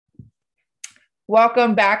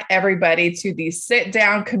Welcome back, everybody, to the Sit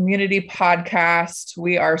Down Community Podcast.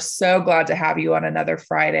 We are so glad to have you on another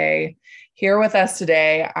Friday here with us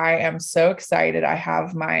today. I am so excited. I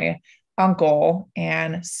have my uncle,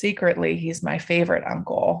 and secretly, he's my favorite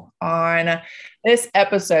uncle on this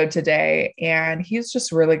episode today. And he's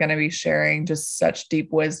just really going to be sharing just such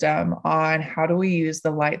deep wisdom on how do we use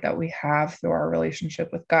the light that we have through our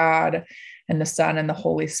relationship with God and the Son and the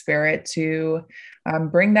Holy Spirit to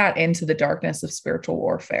bring that into the darkness of spiritual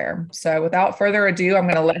warfare. So without further ado, I'm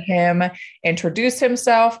going to let him introduce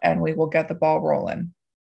himself and we will get the ball rolling.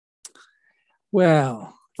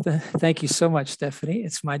 Well, thank you so much, Stephanie.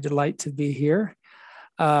 It's my delight to be here.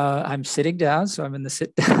 I'm sitting down, so I'm in the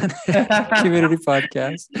Sit Down Community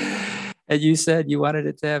Podcast. And you said you wanted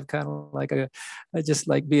it to have kind of like just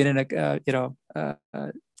like being in a,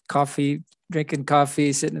 coffee, drinking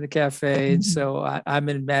coffee, sitting in a cafe. And so I'm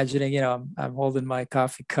imagining, I'm holding my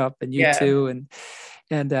coffee cup and you too.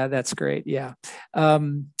 And that's great. Yeah.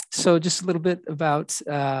 So just a little bit about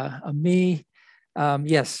me.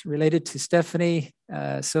 Yes, related to Stephanie.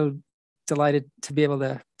 So delighted to be able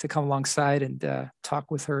to come alongside and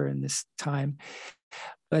talk with her in this time.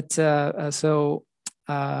 But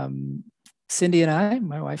Cindy and I,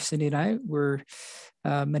 my wife Cindy and I, were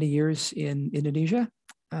many years in Indonesia,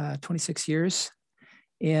 26 years.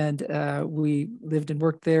 And we lived and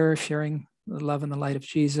worked there, sharing the love and the light of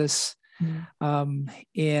Jesus.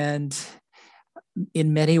 And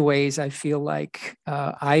in many ways, I feel like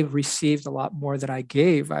I received a lot more than I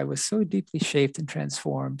gave. I was so deeply shaped and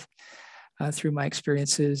transformed through my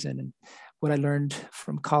experiences and what I learned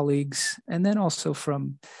from colleagues, and then also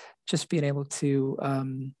from just being able to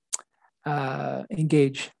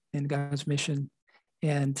engage in God's mission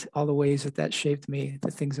and all the ways that shaped me, the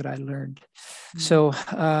things that I learned. So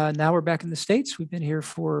now we're back in the States. We've been here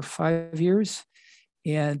for 5 years.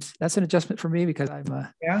 And that's an adjustment for me because I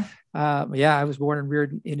was born and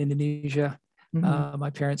reared in Indonesia. My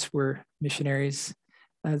parents were missionaries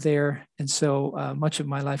there. And so much of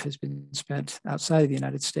my life has been spent outside of the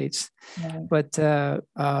United States. But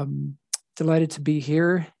delighted to be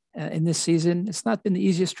here in this season. It's not been the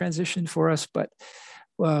easiest transition for us, but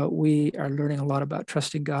we are learning a lot about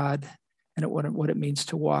trusting God and what it means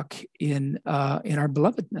to walk in our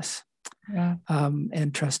belovedness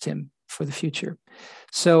and trust Him for the future.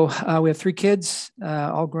 So we have 3 kids,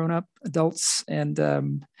 all grown up adults, and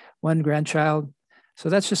 1 grandchild. So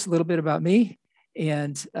that's just a little bit about me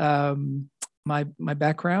and my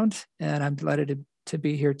background, and I'm delighted to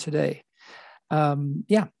be here today. Awesome.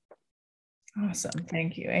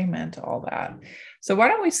 Thank you. Amen to all that. So why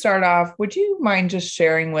don't we start off? Would you mind just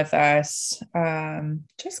sharing with us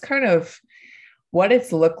just kind of what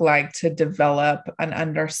it's looked like to develop an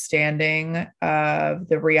understanding of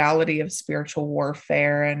the reality of spiritual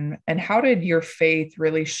warfare, and how did your faith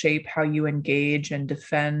really shape how you engage and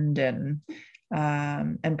defend and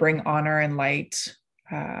bring honor and light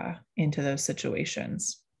into those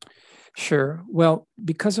situations? Sure. Well,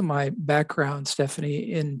 because of my background,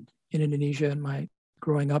 Stephanie, in Indonesia and my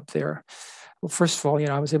growing up there, well, first of all,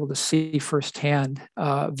 I was able to see firsthand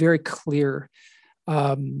very clear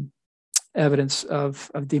evidence of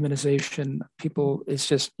demonization. People, it's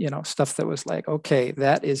just, stuff that was like, okay,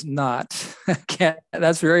 that is not,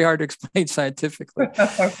 that's very hard to explain scientifically.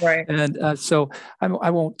 Right. And so I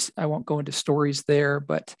won't go into stories there,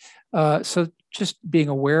 but so just being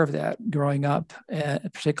aware of that growing up,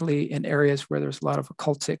 particularly in areas where there's a lot of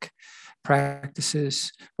occultic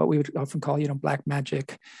practices, what we would often call, black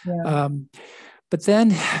magic. But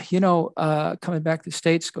then, coming back to the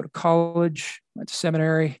States, go to college, went to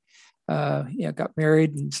seminary, got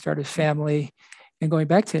married and started a family, and going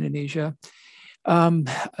back to Indonesia,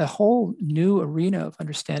 a whole new arena of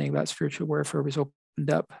understanding about spiritual warfare was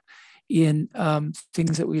opened up in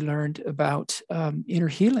things that we learned about inner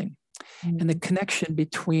healing and the connection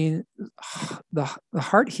between the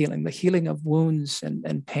heart healing, the healing of wounds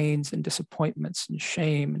and pains and disappointments and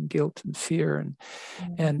shame and guilt and fear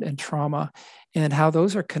and trauma, and how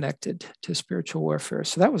those are connected to spiritual warfare.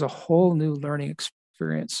 So that was a whole new learning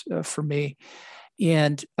experience for me,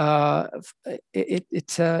 and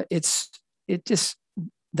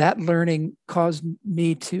that learning caused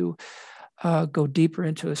me to go deeper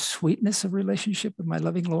into a sweetness of relationship with my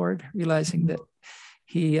loving Lord, realizing that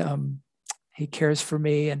He cares for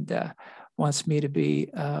me and wants me to be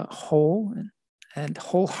whole and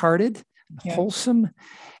wholehearted, wholesome,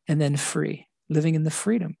 and then free, living in the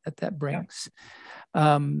freedom that brings.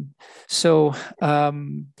 My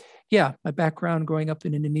background growing up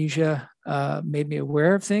in Indonesia made me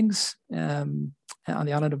aware of things, on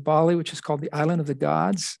the island of Bali, which is called the Island of the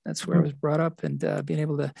Gods. That's where I was brought up, and being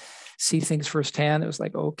able to see things firsthand, it was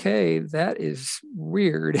like, okay, that is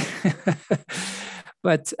weird.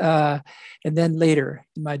 But and then later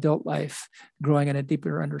in my adult life, growing in a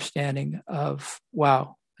deeper understanding of,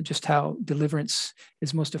 wow, just how deliverance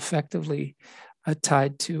is most effectively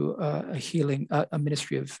tied to a healing, a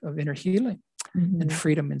ministry of inner healing and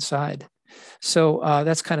freedom inside. So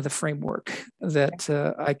that's kind of the framework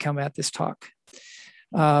that I come at this talk.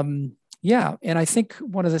 Yeah, and I think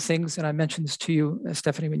one of the things, and I mentioned this to you,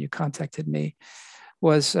 Stephanie, when you contacted me,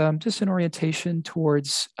 was just an orientation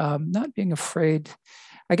towards not being afraid.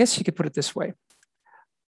 I guess you could put it this way.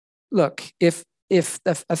 Look, if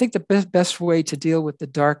I think the best way to deal with the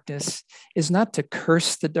darkness is not to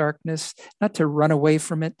curse the darkness, not to run away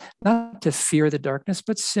from it, not to fear the darkness,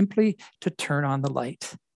 but simply to turn on the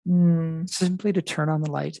light. Simply to turn on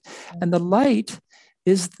the light. And the light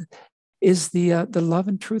is the love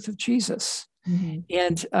and truth of Jesus.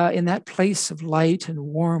 And in that place of light and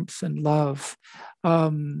warmth and love,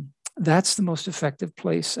 that's the most effective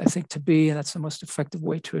place, I think, to be. And that's the most effective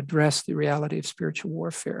way to address the reality of spiritual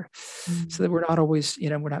warfare, so that we're not always,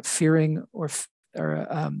 we're not fearing or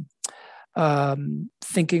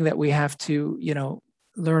thinking that we have to,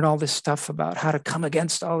 learn all this stuff about how to come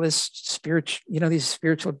against all this spiritual, these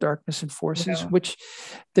spiritual darkness and forces, which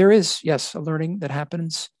there is, yes, a learning that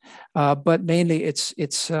happens, but mainly it's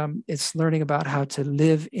learning about how to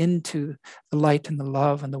live into the light and the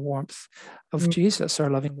love and the warmth of Jesus, our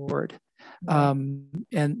loving Lord,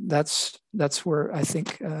 and that's where I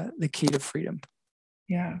think the key to freedom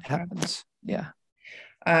happens. Yeah.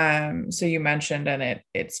 So you mentioned, and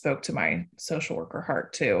it spoke to my social worker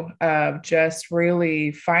heart too, of just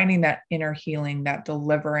really finding that inner healing, that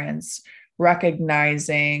deliverance,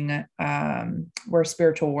 recognizing where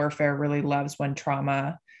spiritual warfare really loves when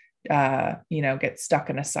trauma, gets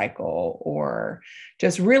stuck in a cycle or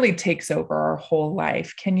just really takes over our whole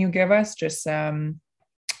life. Can you give us just some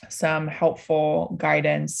helpful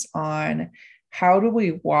guidance on how do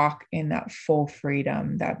we walk in that full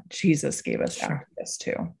freedom that Jesus gave us access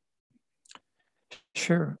to?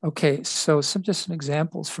 Sure. Okay. So some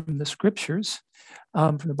examples from the scriptures,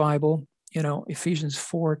 from the Bible. Ephesians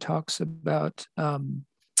 4 talks about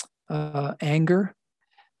anger.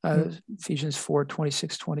 Ephesians 4,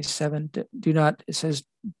 26, 27. Do not, it says,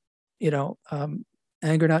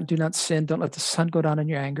 anger not, do not sin. Don't let the sun go down in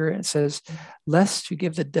your anger. And it says, lest you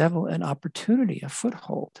give the devil an opportunity, a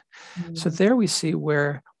foothold. So there we see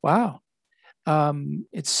where, wow,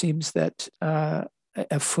 it seems that a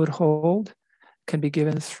foothold can be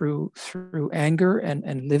given through anger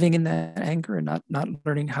and living in that anger and not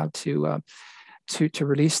learning how to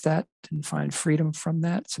release that and find freedom from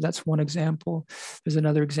that. So that's one example. There's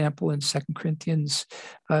another example in 2 Corinthians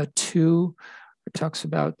 2. It talks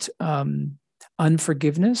about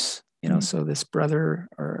unforgiveness, so this brother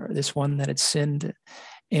or this one that had sinned,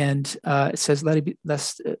 and it says,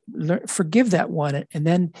 forgive that one, and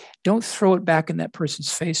then don't throw it back in that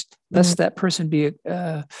person's face, lest that person be,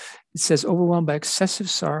 it says, overwhelmed by excessive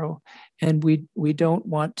sorrow. And we don't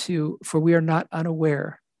want to, for we are not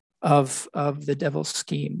unaware of the devil's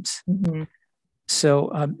schemes.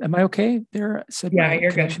 So am I okay there? I said my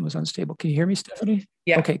connection was unstable. Can you hear me, Stephanie?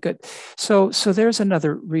 Yeah. Okay, good. So there's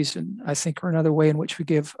another reason, I think, or another way in which we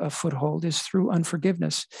give a foothold is through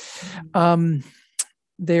unforgiveness.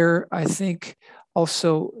 There, I think,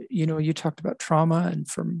 also, you talked about trauma, and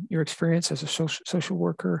from your experience as a social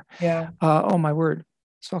worker, oh my word,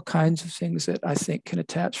 it's all kinds of things that I think can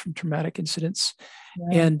attach from traumatic incidents,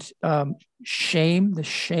 and shame, the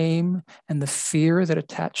shame and the fear that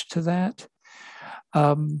attach to that.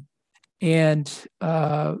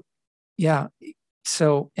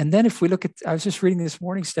 So, and then if we look at, I was just reading this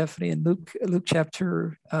morning, Stephanie, in Luke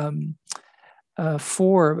chapter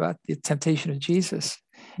 4 about the temptation of Jesus,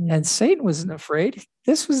 and Satan wasn't afraid.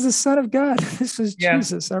 This was the Son of God. This was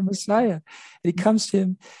Jesus, our Messiah. And he comes to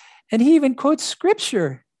him, and he even quotes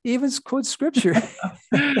Scripture. He says,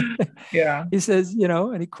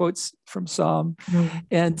 and he quotes from Psalm,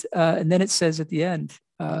 and then it says at the end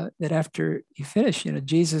that after he finished,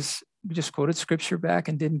 Jesus just quoted Scripture back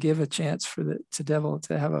and didn't give a chance for the devil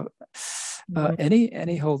to have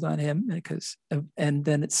any hold on him, and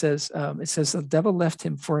then it says the devil left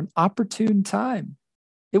him for an opportune time.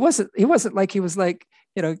 It wasn't like he was like,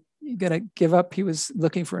 you're gonna give up. He was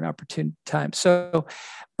looking for an opportune time. So,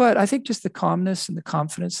 but I think just the calmness and the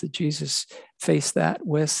confidence that Jesus faced that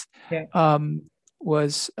with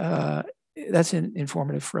was that's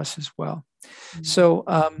informative for us as well. So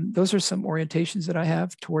those are some orientations that I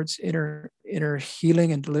have towards inner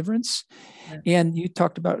healing and deliverance. And you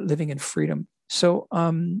talked about living in freedom. So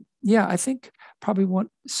yeah, I think probably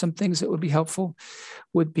some things that would be helpful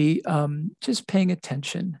would be just paying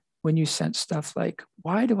attention when you sense stuff like,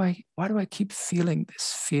 why do I keep feeling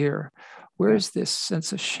this fear? Where is this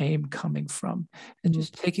sense of shame coming from? And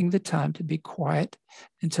just taking the time to be quiet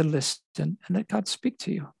and to listen and let God speak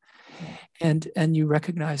to you. And you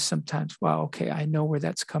recognize sometimes, wow, okay, I know where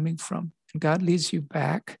that's coming from. And God leads you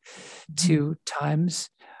back to times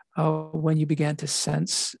when you began to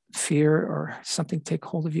sense fear or something take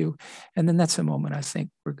hold of you. And then that's a moment, I think,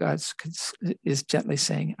 where God is gently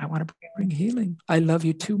saying, I want to bring healing. I love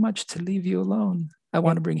you too much to leave you alone. I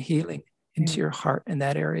want to bring healing into your heart in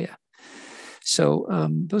that area. So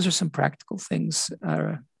those are some practical things,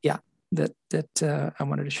 that I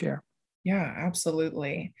wanted to share. Yeah,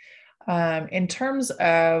 absolutely. In terms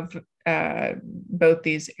of both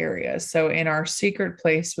these areas, so in our secret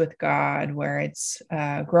place with God, where it's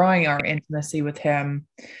growing our intimacy with Him,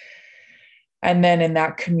 and then in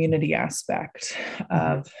that community aspect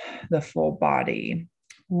of the full body,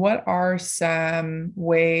 what are some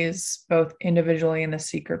ways, both individually in the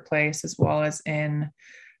secret place as well as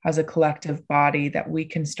as a collective body, that we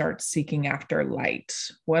can start seeking after light?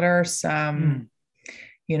 What are some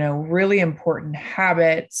really important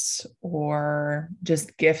habits or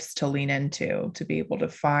just gifts to lean into to be able to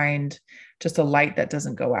find just a light that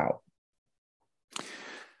doesn't go out?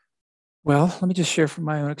 Well, let me just share from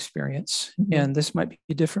my own experience. And this might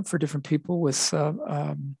be different for different people with,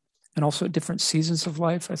 and also different seasons of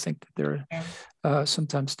life. I think that there are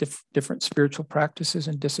sometimes different spiritual practices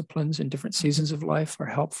and disciplines in different seasons of life are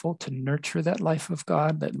helpful to nurture that life of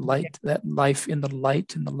God, that light, that life in the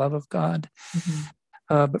light and the love of God.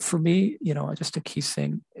 But for me, just a key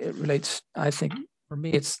thing, it relates, I think, for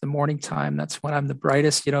me, it's the morning time. That's when I'm the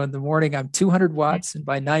brightest. In the morning, I'm 200 watts, and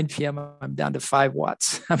by 9 p.m., I'm down to 5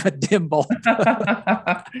 watts. I'm a dim bulb.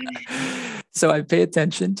 So I pay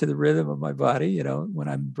attention to the rhythm of my body, when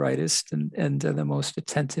I'm brightest and the most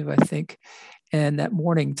attentive, I think. And that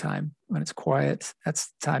morning time, when it's quiet, that's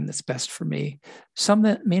the time that's best for me. Some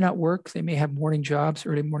that may not work, they may have morning jobs,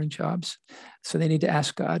 early morning jobs. So they need to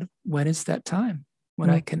ask God, when is that time? When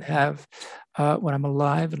I can have, when I'm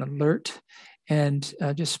alive and alert, and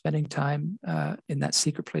just spending time in that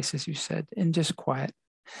secret place, as you said, and just quiet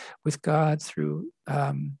with God through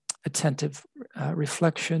attentive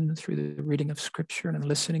reflection, through the reading of Scripture and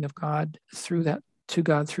listening of God through that to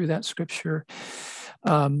God through that Scripture,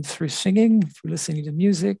 through singing, through listening to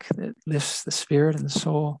music that lifts the spirit and the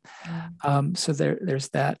soul. So there's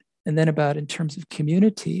that. And then in terms of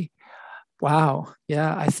community, wow,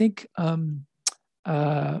 yeah, I think.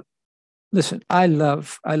 Listen, I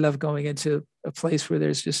love going into a place where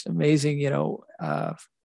there's just amazing,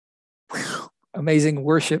 amazing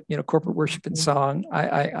worship, corporate worship and song.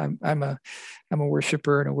 I'm a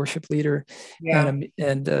worshiper and a worship leader,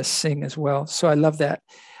 and sing as well. So I love that.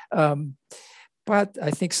 But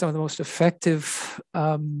I think some of the most effective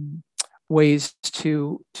ways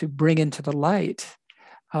to bring into the light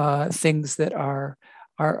things that are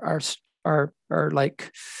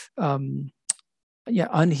like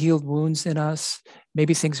unhealed wounds in us,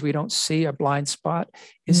 maybe things we don't see, a blind spot,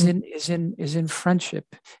 is in friendship,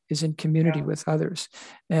 is in community with others,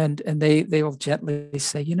 and they will gently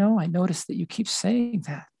say, I noticed that you keep saying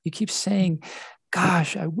that. You keep saying,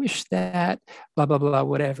 "Gosh, I wish that," blah blah blah,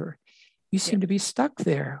 whatever. You seem to be stuck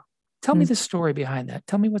there. Tell me the story behind that.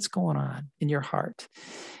 Tell me what's going on in your heart.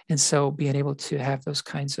 And so, being able to have those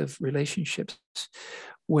kinds of relationships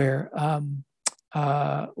where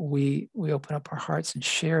we open up our hearts and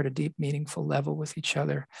share at a deep, meaningful level with each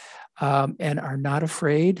other, and are not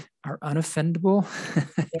afraid, are unoffendable.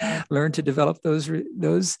 Learn to develop those,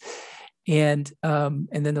 and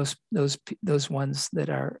then those ones that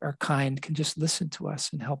are kind can just listen to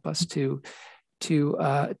us and help us to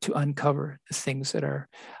uncover the things that are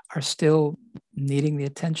still needing the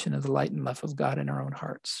attention of the light and love of God in our own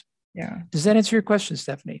hearts. Yeah. Does that answer your question,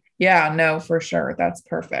 Stephanie? Yeah, no, for sure. That's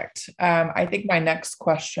perfect. I think my next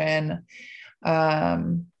question,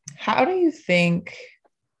 how do you think,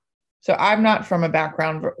 so I'm not from a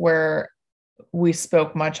background where we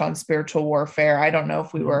spoke much on spiritual warfare. I don't know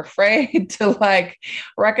if we were afraid to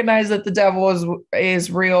recognize that the devil is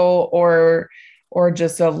real, or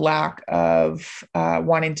just a lack of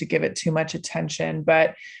wanting to give it too much attention.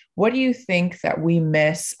 But what do you think that we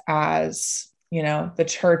miss as the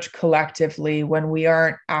church collectively when we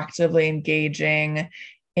aren't actively engaging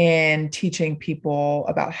in teaching people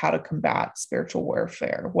about how to combat spiritual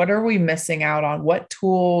warfare? What are we missing out on? What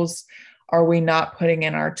tools are we not putting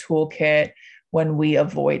in our toolkit when we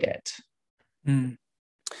avoid it?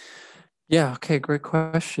 Yeah. Okay. Great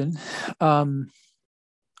question.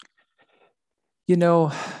 You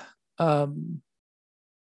know,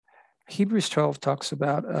 Hebrews 12 talks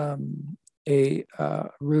about a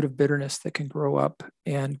root of bitterness that can grow up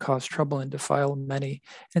and cause trouble and defile many.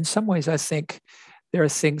 In some ways, I think there are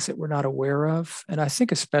things that we're not aware of. And I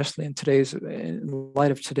think especially in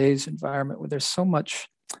light of today's environment where there's so much,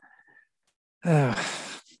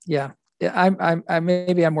 yeah,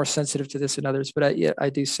 maybe I'm more sensitive to this than others, but I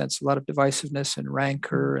do sense a lot of divisiveness and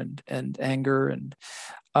rancor and anger and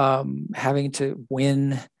having to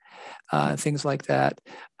win, things like that.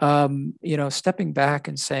 Stepping back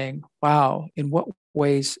and saying, wow, in what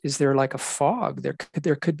ways is there like a fog?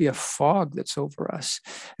 There could be a fog that's over us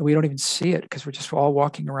and we don't even see it because we're just all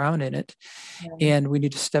walking around in it. Yeah. And we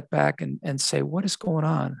need to step back and say, what is going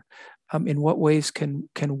on? In what ways can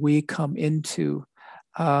we come into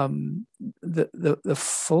the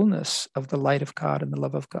fullness of the light of God and the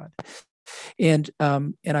love of God? And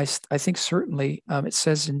I think certainly it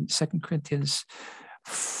says in 2 Corinthians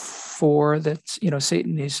 4 that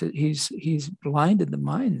Satan he's blinded the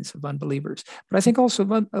minds of unbelievers. But I think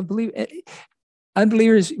also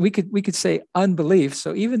unbelievers, we could say unbelief.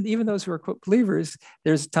 So even those who are quote believers,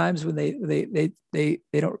 there's times when they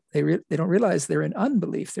don't realize they're in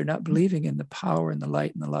unbelief. They're not believing in the power and the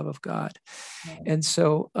light and the love of God. And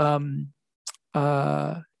so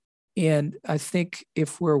and I think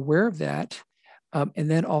if we're aware of that, and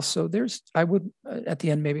then also I would, at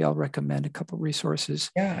the end, maybe I'll recommend a couple of resources.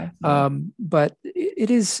 Yeah. But it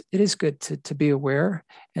is good to be aware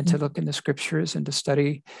and to look in the scriptures and to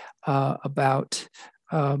study about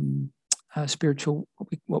spiritual,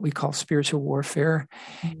 what we call spiritual warfare.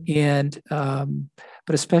 And,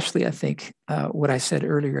 but especially I think what I said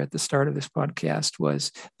earlier at the start of this podcast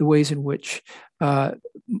was the ways in which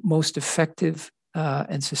most effective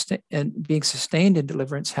and being sustained in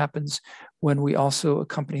deliverance happens when we also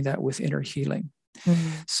accompany that with inner healing.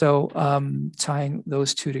 So tying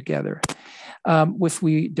those two together. If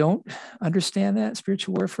we don't understand that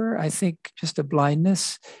spiritual warfare, I think just a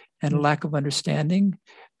blindness and a lack of understanding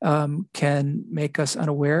can make us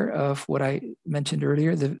unaware of what I mentioned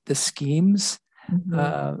earlier, the schemes,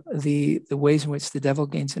 the ways in which the devil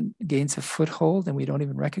gains a foothold and we don't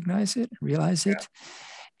even recognize it, realize it.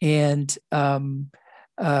 And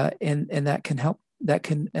that can help. That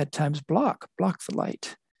can at times block the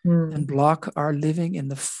light and block our living in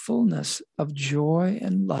the fullness of joy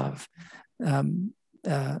and love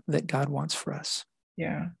that God wants for us.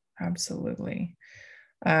 Yeah, absolutely.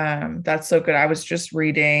 That's so good. I was just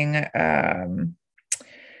reading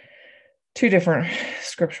two different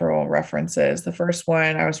scriptural references. The first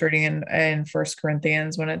one I was reading in 1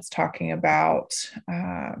 Corinthians when it's talking about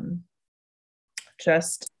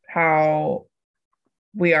just how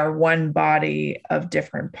we are one body of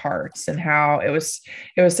different parts, and how it was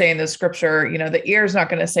saying the scripture, the ear is not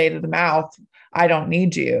going to say to the mouth, I don't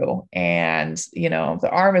need you. And, the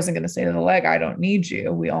arm isn't going to say to the leg, I don't need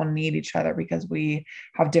you. We all need each other because we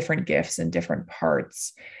have different gifts and different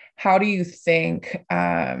parts. How do you think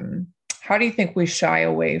we shy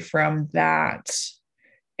away from that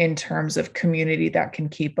in terms of community that can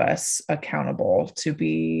keep us accountable to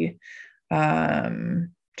be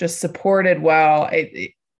just supported well?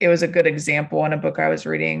 It was a good example in a book I was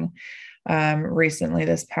reading recently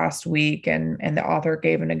this past week, and the author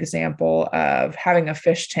gave an example of having a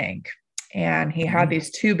fish tank, and he had these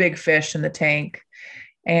two big fish in the tank,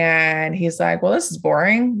 and he's like, well, this is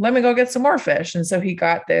boring. Let me go get some more fish. And so he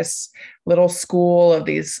got this little school of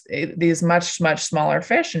these much, much smaller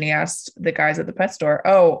fish. And he asked the guys at the pet store,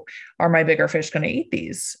 oh, are my bigger fish going to eat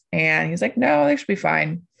these? And he's like, no, they should be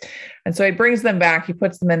fine. And so he brings them back, he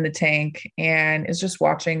puts them in the tank, and is just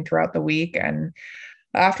watching throughout the week. And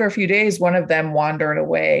after a few days, one of them wandered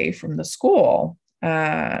away from the school.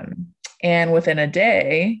 And within a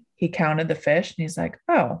day, he counted the fish and he's like,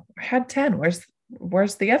 oh, I had 10.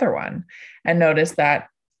 Where's the other one? And noticed that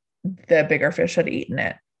the bigger fish had eaten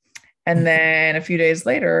it. And then a few days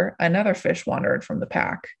later, another fish wandered from the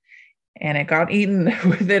pack and it got eaten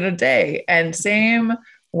within a day. And same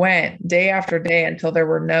went day after day until there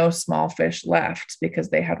were no small fish left because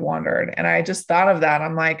they had wandered. And I just thought of that.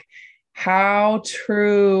 I'm like, how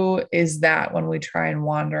true is that when we try and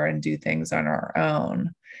wander and do things on our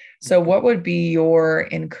own? So what would be your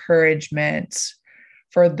encouragement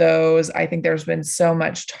for those? I think there's been so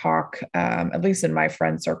much talk, at least in my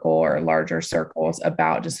friend circle or larger circles,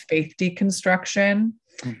 about just faith deconstruction,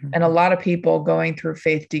 and a lot of people going through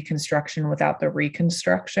faith deconstruction without the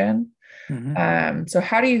reconstruction. So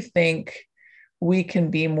how do you think we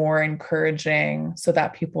can be more encouraging so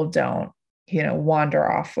that people don't,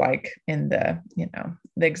 wander off like in the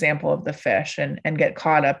the example of the fish and get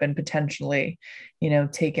caught up and potentially,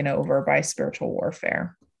 taken over by spiritual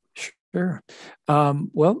warfare. Sure.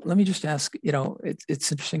 Well, let me just ask,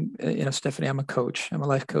 it's interesting, Stephanie, I'm a coach, I'm a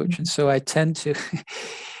life coach. And so I tend to,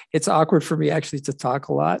 it's awkward for me actually to talk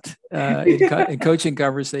a lot in coaching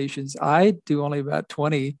conversations. I do only about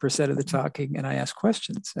 20% of the talking, and I ask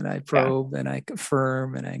questions and I probe and I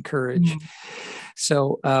confirm and I encourage.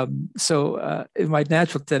 So my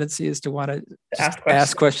natural tendency is to want to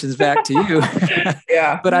ask questions back to you.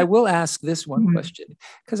 But I will ask this one question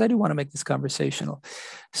because I do want to make this conversational.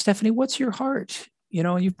 Stephanie, what's your heart?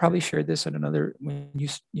 You've probably shared this in another, when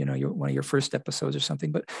one of your first episodes or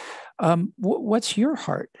something, but what's your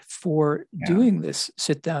heart for doing this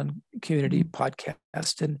sit down community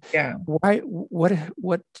podcast? And why,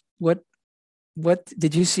 what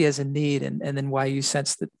did you see as a need, and then why you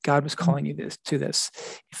sensed that God was calling you to this,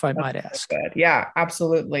 if I might ask? Good. Yeah,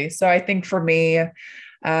 absolutely. So I think for me,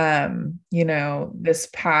 this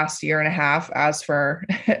past year and a half, as for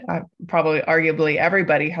probably arguably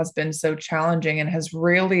everybody, has been so challenging and has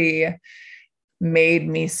really made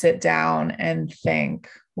me sit down and think,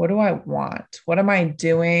 what do I want? What am I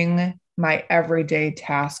doing my everyday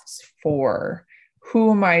tasks for?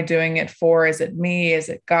 Who am I doing it for? Is it me? Is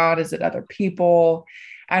it God? Is it other people?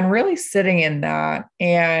 And really sitting in that.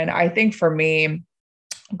 And I think for me,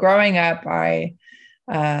 growing up, I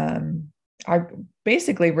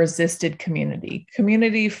basically resisted community.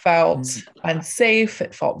 Community felt unsafe.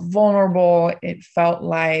 It felt vulnerable. It felt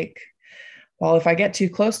like, well, if I get too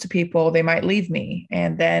close to people, they might leave me.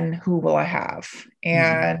 And then who will I have?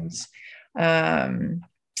 And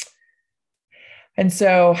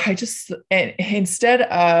so I just, instead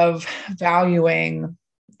of valuing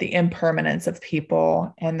the impermanence of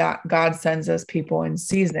people and that God sends us people in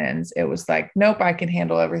seasons, it was like, nope, I can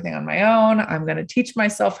handle everything on my own. I'm going to teach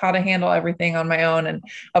myself how to handle everything on my own. And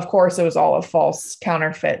of course, it was all a false,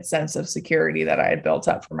 counterfeit sense of security that I had built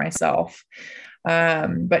up for myself.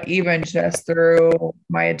 But even just through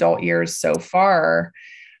my adult years so far,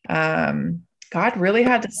 God really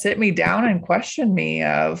had to sit me down and question me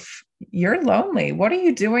of, you're lonely. What are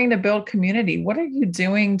you doing to build community? What are you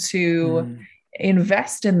doing to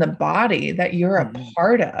invest in the body that you're a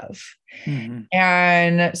part of?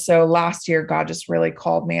 And so last year, God just really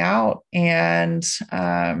called me out and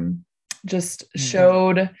just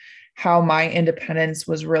showed how my independence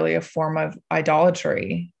was really a form of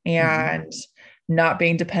idolatry and not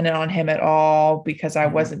being dependent on him at all, because I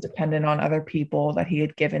wasn't dependent on other people that he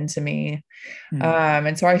had given to me.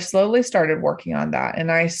 And so I slowly started working on that.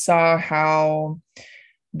 And I saw how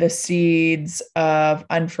the seeds of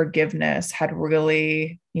unforgiveness had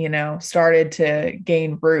really, started to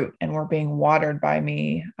gain root and were being watered by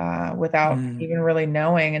me without even really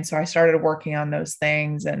knowing. And so I started working on those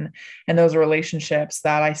things and those relationships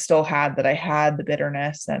that I still had, that I had the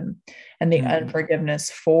bitterness and the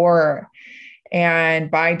unforgiveness for. And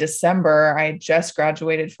by December, I just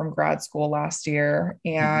graduated from grad school last year.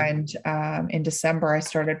 And in December, I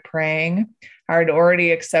started praying. I had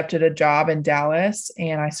already accepted a job in Dallas,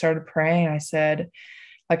 and I started praying. I said,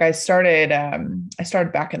 I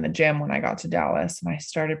started back in the gym when I got to Dallas, and I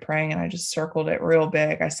started praying, and I just circled it real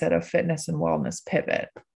big. I said, a fitness and wellness pivot.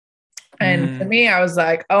 And for me, I was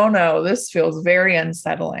like, oh no, this feels very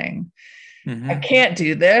unsettling. I can't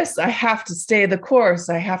do this. I have to stay the course.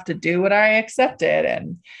 I have to do what I accepted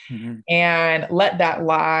and let that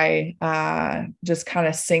lie just kind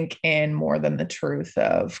of sink in more than the truth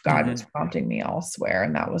of God was prompting me elsewhere.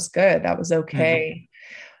 And that was good. That was okay.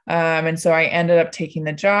 And so I ended up taking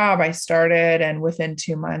the job. I started, and within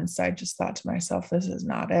 2 months, I just thought to myself, this is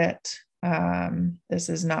not it. This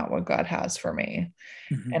is not what God has for me.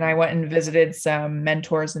 And I went and visited some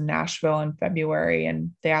mentors in Nashville in February,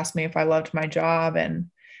 and they asked me if I loved my job. And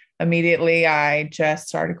immediately I just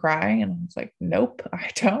started crying, and I was like, nope, I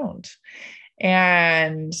don't.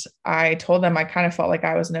 And I told them I kind of felt like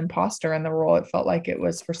I was an imposter in the role. It felt like it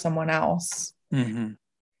was for someone else.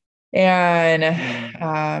 And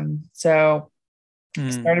so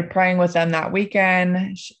started praying with them that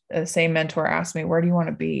weekend. The same mentor asked me, where do you want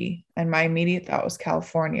to be? And my immediate thought was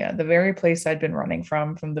California, the very place I'd been running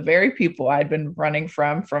from the very people I'd been running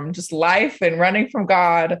from just life and running from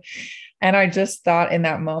God. And I just thought in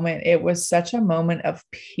that moment, it was such a moment of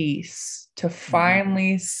peace to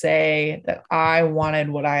finally say that I wanted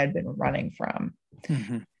what I had been running from.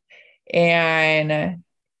 And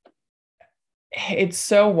it's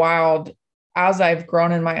so wild. As I've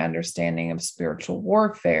grown in my understanding of spiritual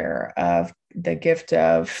warfare, of the gift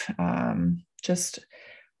of just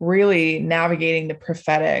really navigating the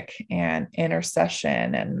prophetic and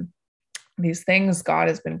intercession and these things God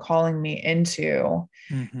has been calling me into,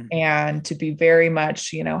 Mm-hmm. and to be very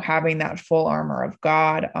much, having that full armor of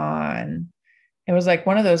God on. It was like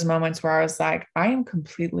one of those moments where I was like, I am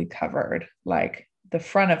completely covered. Like the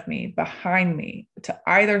front of me, behind me, to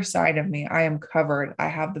either side of me, I am covered. I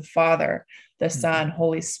have the Father, the Son,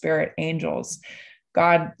 Holy Spirit, angels.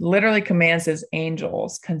 God literally commands his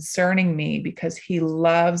angels concerning me because he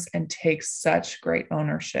loves and takes such great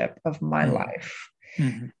ownership of my life.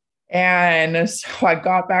 Mm-hmm. And so I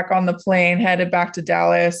got back on the plane, headed back to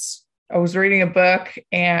Dallas. I was reading a book,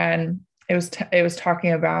 and it was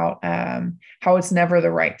talking about how it's never the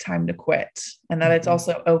right time to quit, and that it's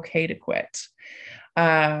also okay to quit.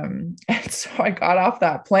 And so I got off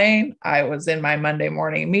that plane. I was in my Monday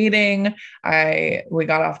morning meeting. We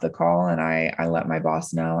got off the call, and I let my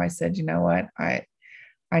boss know. I said, you know what? I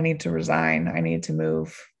need to resign. I need to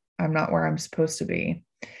move. I'm not where I'm supposed to be.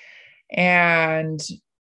 And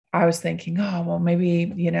I was thinking, oh, well,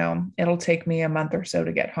 maybe, it'll take me a month or so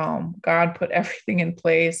to get home. God put everything in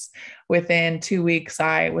place. Within 2 weeks,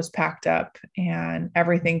 I was packed up, and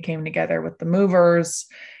everything came together with the movers.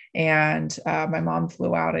 And my mom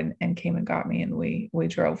flew out and came and got me, and we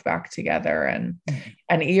drove back together. And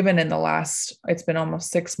even in it's been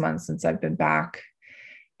almost 6 months since I've been back,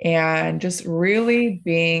 and just really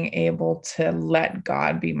being able to let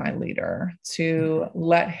God be my leader, to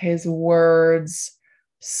let his words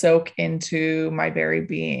soak into my very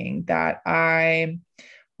being, that I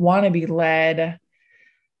want to be led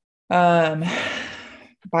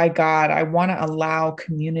by God. I want to allow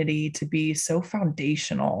community to be so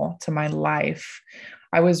foundational to my life.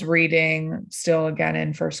 I was reading still again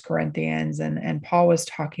in First Corinthians, and Paul was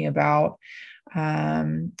talking about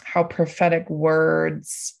how prophetic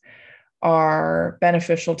words are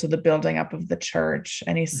beneficial to the building up of the church.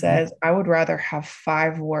 And he says, I would rather have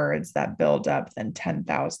 5 words that build up than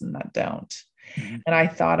 10,000 that don't. And I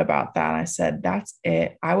thought about that. I said, that's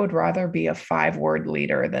it. I would rather be a 5-word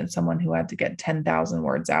leader than someone who had to get 10,000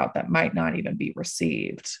 words out that might not even be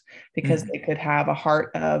received, because they could have a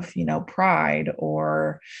heart of, pride,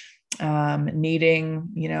 or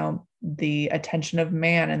needing, the attention of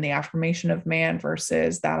man and the affirmation of man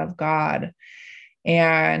versus that of God.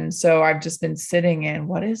 And so I've just been sitting in,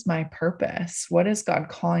 what is my purpose? What is God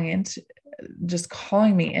calling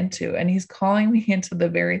me into? And he's calling me into the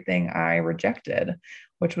very thing I rejected,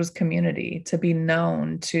 which was community, to be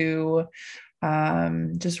known, to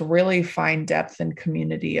just really find depth in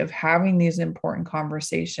community, of having these important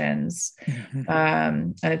conversations.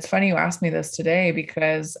 And it's funny you asked me this today,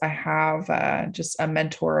 because I have just a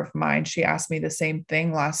mentor of mine. She asked me the same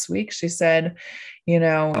thing last week. She said,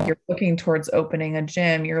 you're looking towards opening a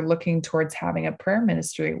gym. You're looking towards having a prayer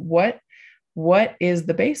ministry. What is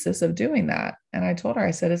the basis of doing that? And I told her,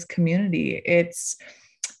 I said, it's community. It's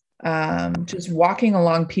just walking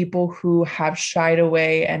along people who have shied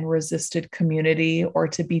away and resisted community, or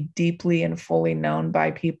to be deeply and fully known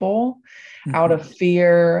by people, out of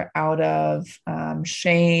fear, out of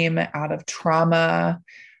shame, out of trauma,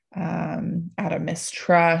 out of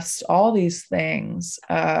mistrust, all these things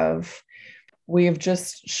of, we've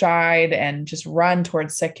just shied and just run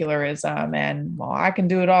towards secularism, and, well, I can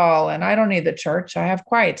do it all, and I don't need the church. I have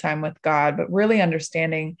quiet time with God. But really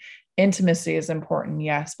understanding intimacy is important,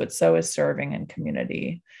 yes, but so is serving in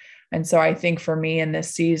community. And so I think for me in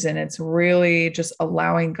this season, it's really just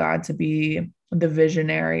allowing God to be the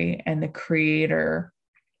visionary and the creator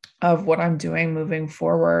of what I'm doing moving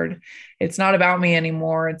forward. It's not about me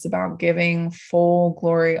anymore. It's about giving full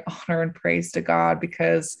glory, honor, and praise to God,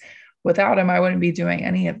 because without him, I wouldn't be doing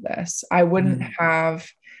any of this. I wouldn't have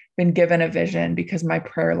been given a vision because my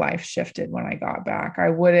prayer life shifted when I got back. I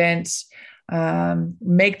wouldn't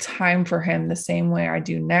make time for him the same way I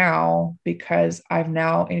do now, because I've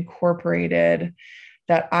now incorporated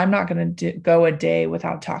that I'm not going to go a day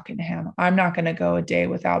without talking to him. I'm not going to go a day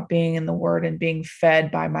without being in the word and being fed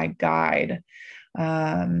by my guide.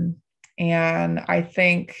 And I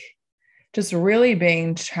think just really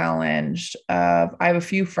being challenged. I have a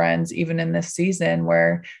few friends, even in this season,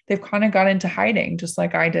 where they've kind of got into hiding, just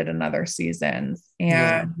like I did in other seasons.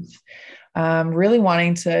 And really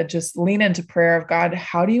wanting to just lean into prayer of, God,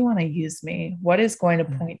 how do you want to use me? What is going to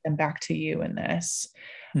point them back to you in this?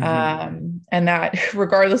 And that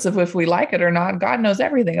regardless of if we like it or not, God knows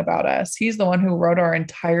everything about us. He's the one who wrote our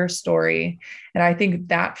entire story. And I think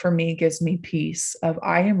that for me gives me peace of,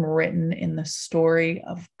 I am written in the story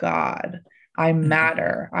of God. I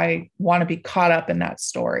matter. I want to be caught up in that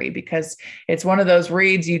story, because it's one of those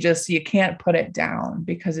reads you can't put it down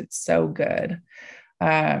because it's so good.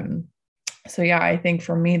 So yeah, I think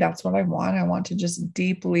for me, that's what I want. I want to just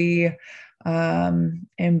deeply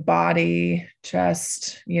embody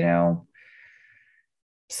just,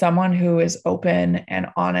 someone who is open and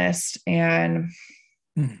honest and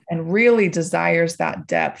really desires that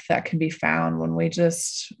depth that can be found when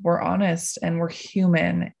we're honest and we're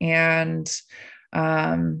human, and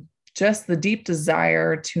just the deep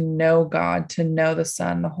desire to know God, to know the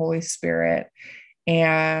Son, the Holy Spirit,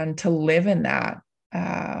 and to live in that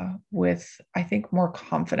with, I think, more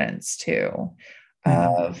confidence too.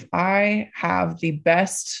 Of I have the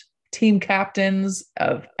best team captains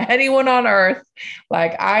of anyone on earth.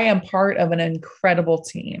 Like, I am part of an incredible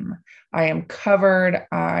team. I am covered.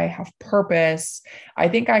 I have purpose. I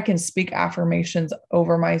think I can speak affirmations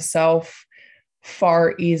over myself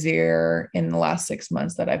far easier in the last 6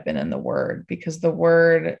 months that I've been in the Word, because the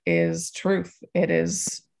Word is truth. It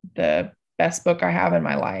is the best book I have in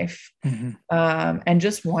my life. And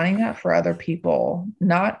just wanting that for other people,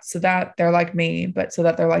 not so that they're like me, but so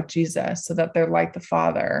that they're like Jesus, so that they're like the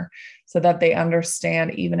Father, so that they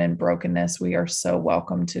understand even in brokenness, we are so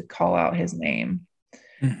welcome to call out his name.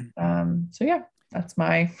 So yeah, that's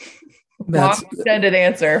my long extended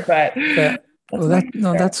answer, but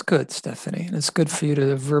that's good, Stephanie. And it's good for you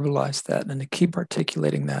to verbalize that and to keep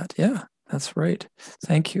articulating that. Yeah, that's right.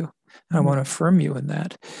 Thank you. And I want to affirm you in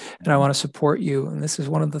that. And I want to support you. And this is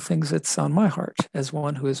one of the things that's on my heart as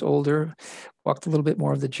one who is older, walked a little bit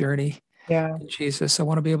more of the journey in Jesus. I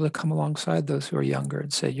want to be able to come alongside those who are younger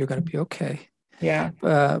and say, you're going to be okay. Yeah.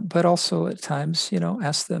 But also at times,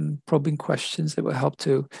 ask them probing questions that will help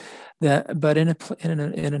to that, but in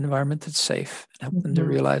an environment that's safe, and help them to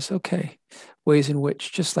realize, okay, ways in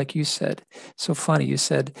which, just like you said, so funny, you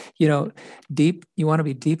said, deep, you want to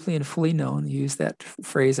be deeply and fully known. You use that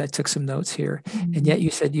phrase. I took some notes here. And yet you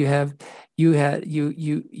said you have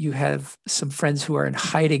some friends who are in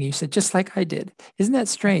hiding. You said, just like I did. Isn't that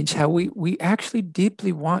strange how we actually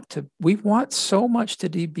deeply we want so much to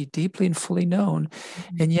be deeply and fully known,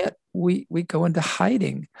 and yet we go into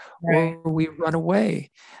hiding, or we run away.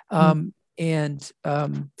 And let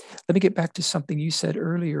me get back to something you said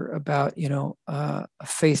earlier about, a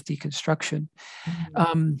faith deconstruction.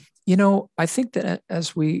 I think that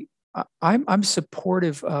I'm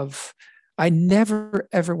supportive of, I never,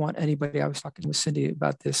 ever want anybody, I was talking with Cindy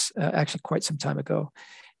about this actually quite some time ago.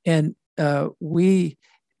 And the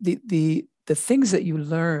things that you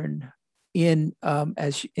learn in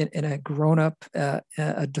a grown-up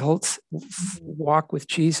adult walk with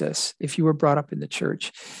Jesus, if you were brought up in the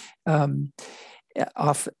church,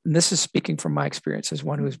 often, and this is speaking from my experience as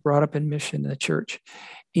one who was brought up in mission in the church,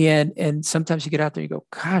 and sometimes you get out there and you go,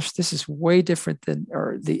 gosh, this is way different than,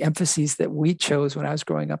 or the emphases that we chose when I was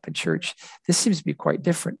growing up in church. This seems to be quite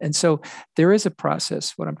different. And so there is a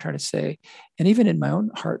process, what I'm trying to say, and even in my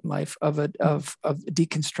own heart and life, of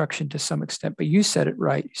deconstruction to some extent. But you said it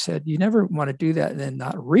right. You said you never want to do that and then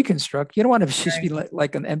not reconstruct. You don't want to just be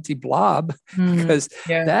like an empty blob, because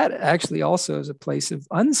that actually also is a place of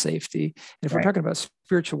unsafety. And if we're talking about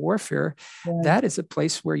spiritual warfare, that is a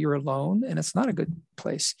place where you're alone, and it's not a good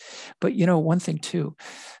place. But one thing too,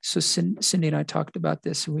 so Cindy and I talked about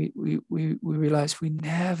this, and we realized we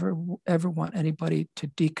never ever want anybody to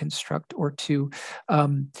deconstruct or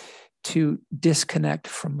to disconnect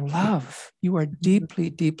from love. You are deeply,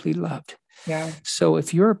 deeply loved. Yeah. So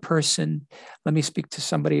if you're a person, let me speak to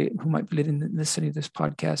somebody who might be listening to this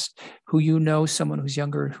podcast, who someone who's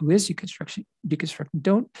younger, who is deconstructing.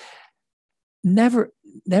 Never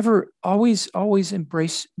always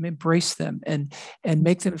embrace them and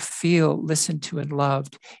make them feel listened to and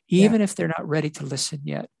loved, even if they're not ready to listen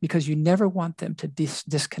yet, because you never want them to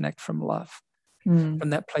disconnect from love,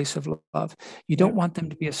 from that place of love. You don't want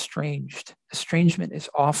them to be estranged. Estrangement is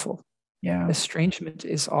awful. Estrangement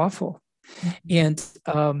is awful. And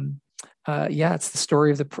it's the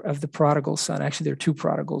story of the prodigal son. Actually, there are two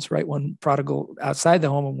prodigals, right? One prodigal outside the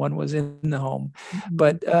home and one was in the home.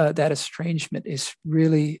 But that estrangement is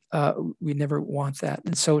really, we never want that.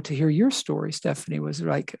 And so to hear your story, Stephanie, was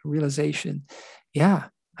like a realization, I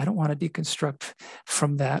don't want to deconstruct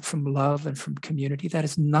from that, from love and from community. That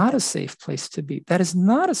is not a safe place to be. That is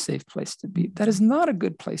not a safe place to be. That is not a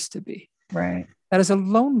good place to be. Right. That is a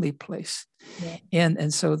lonely place.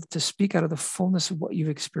 And so to speak out of the fullness of what you've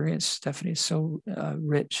experienced, Stephanie, is so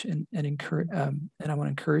rich and encourage, and I want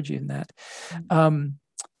to encourage you in that.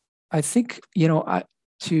 I think,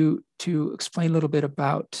 to explain a little bit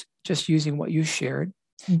about just using what you shared.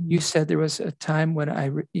 You said there was a time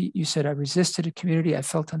when you said I resisted a community, I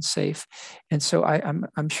felt unsafe. And so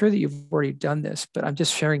I'm sure that you've already done this, but I'm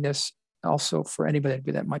just sharing this also for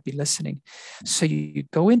anybody that might be listening. So you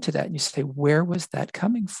go into that and you say, where was that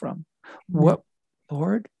coming from? What,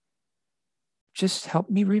 Lord, just help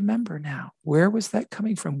me remember now. Where was that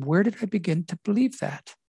coming from? Where did I begin to believe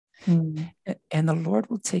that? And the Lord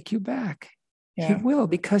will take you back. Yeah. He will,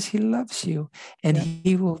 because he loves you. And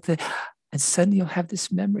he will, and suddenly you'll have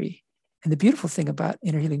this memory. And the beautiful thing about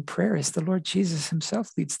inner healing prayer is the Lord Jesus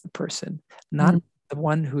himself leads the person, not the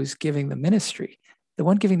one who's giving the ministry. The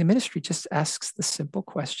one giving the ministry just asks the simple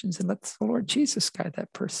questions and lets the Lord Jesus guide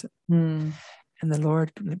that person. And the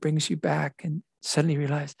Lord brings you back, and suddenly you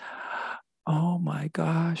realize, oh my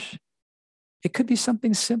gosh. It could be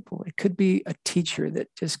something simple. It could be a teacher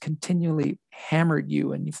that just continually hammered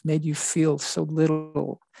you and made you feel so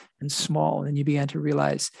little and small. And you began to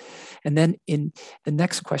realize. And then in the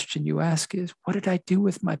next question you ask is, what did I do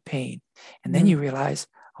with my pain? And then you realize,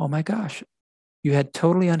 oh my gosh, you had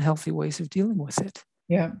totally unhealthy ways of dealing with it.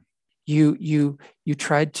 Yeah. You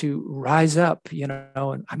tried to rise up, and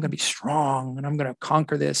I'm going to be strong and I'm going to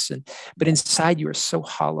conquer this. But inside you are so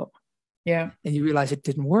hollow. Yeah. And you realize it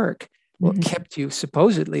didn't work. Well, it kept you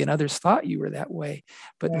supposedly, and others thought you were that way.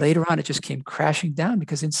 But later on, it just came crashing down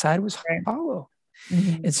because inside it was hollow.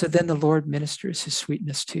 And so then the Lord ministers his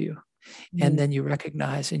sweetness to you. And then you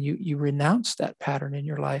recognize and you renounce that pattern in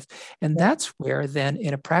your life. And that's where then,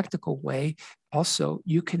 in a practical way, also,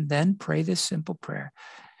 you can then pray this simple prayer.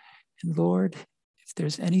 And Lord, if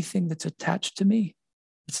there's anything that's attached to me,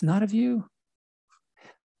 it's not of you,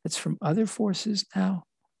 it's from other forces now,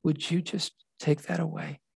 would you just take that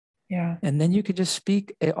away? Yeah. And then you could just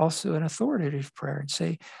speak also an authoritative prayer and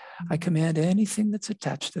say, I command anything that's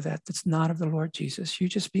attached to that's not of the Lord Jesus. You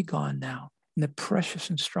just be gone now in the precious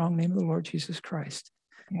and strong name of the Lord Jesus Christ.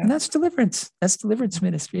 Yeah. And that's deliverance. That's deliverance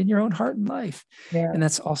ministry in your own heart and life. Yeah. And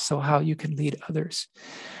that's also how you can lead others.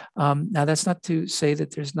 Now, that's not to say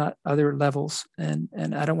that there's not other levels, and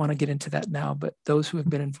I don't want to get into that now, but those who have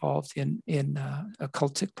been involved in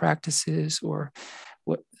occultic practices or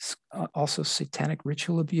what's also satanic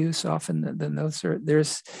ritual abuse, often then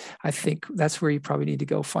I think that's where you probably need to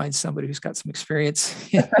go find somebody who's got some experience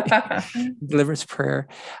in deliverance prayer.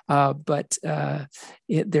 But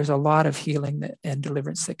there's a lot of healing and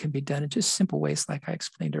deliverance that can be done in just simple ways, like I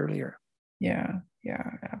explained earlier. Yeah,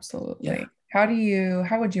 absolutely. Yeah.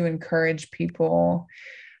 How would you encourage people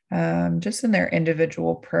just in their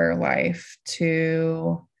individual prayer life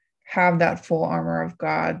to have that full armor of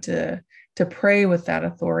God, to pray with that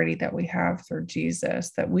authority that we have through Jesus,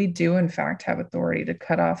 that we do in fact have authority to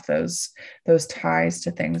cut off those ties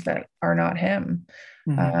to things that are not him?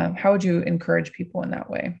 How would you encourage people in that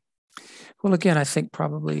way? Well, again, I think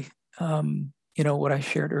probably, what I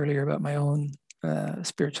shared earlier about my own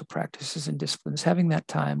spiritual practices and disciplines, having that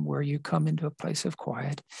time where you come into a place of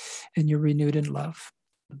quiet and you're renewed in love.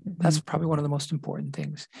 That's probably one of the most important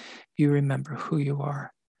things. You remember who you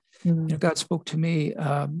are. God spoke to me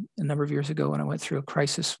a number of years ago when I went through a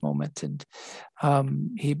crisis moment, and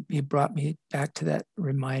he brought me back to that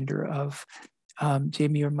reminder of,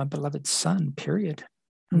 Jamey, you're my beloved son, period,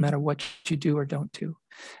 no matter what you do or don't do.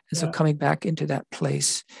 And so coming back into that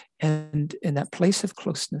place, and in that place of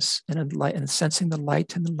closeness and light, and sensing the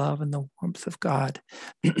light and the love and the warmth of God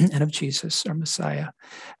and of Jesus, our Messiah,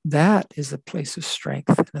 that is a place of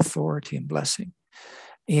strength and authority and blessing.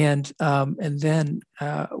 And then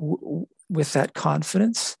with that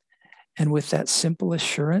confidence and with that simple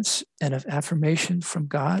assurance and of affirmation from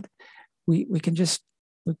God, we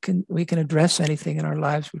can address anything in our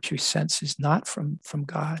lives which we sense is not from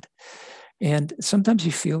God. And sometimes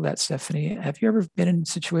you feel that, Stephanie. Have you ever been in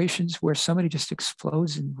situations where somebody just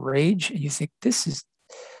explodes in rage and you think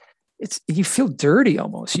you feel dirty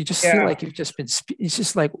almost. You just feel like you've just been, it's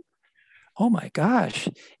just like, oh my gosh.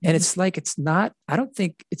 And it's like, it's not, I don't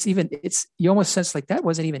think you almost sense like that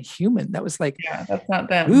wasn't even human. That was like, that's not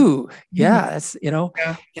them. Ooh, that's, and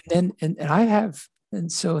then, and I have,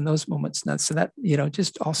 and so in those moments, so that,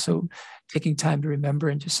 just also taking time to remember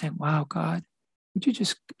and just saying, wow, God, would you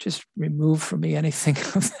just remove from me anything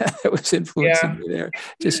of that was influencing me there?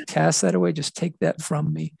 Just cast that away, just take that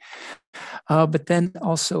from me. But then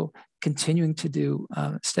also continuing to do,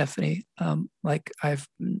 Stephanie, like I've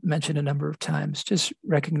mentioned a number of times, just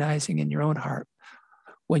recognizing in your own heart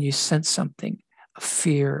when you sense something, a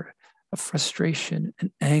fear, a frustration,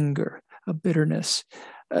 an anger, a bitterness,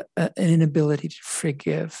 an inability to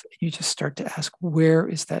forgive, you just start to ask, where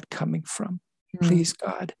is that coming from? Please,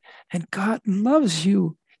 God. And God loves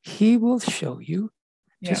you. He will show you.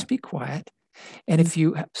 Just be quiet. And if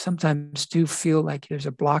you sometimes do feel like there's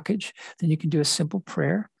a blockage, then you can do a simple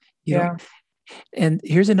prayer. And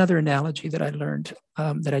here's another analogy that I learned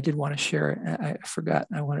that I did want to share. I forgot.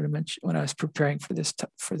 I wanted to mention when I was preparing for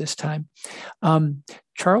this time.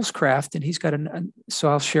 Charles Kraft, and he's got so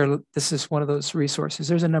I'll share. This is one of those resources.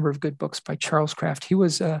 There's a number of good books by Charles Kraft. He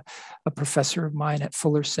was a professor of mine at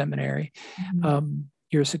Fuller Seminary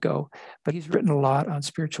years ago, but he's written a lot on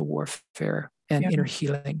spiritual warfare and inner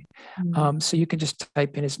healing. So you can just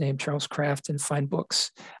type in his name, Charles Kraft, and find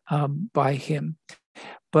books by him.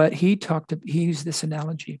 But he used this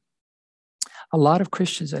analogy. A lot of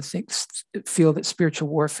Christians, I think, feel that spiritual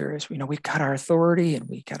warfare is, we've got our authority and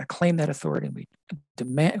we got to claim that authority and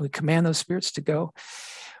we command those spirits to go.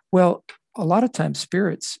 Well, a lot of times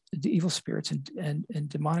spirits, the evil spirits and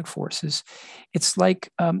demonic forces, it's like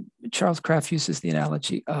Charles Kraft uses the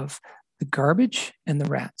analogy of the garbage and the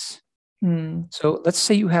rats. So let's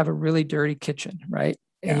say you have a really dirty kitchen, right?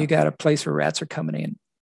 And you got a place where rats are coming in.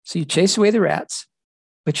 So you chase away the rats,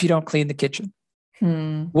 but you don't clean the kitchen.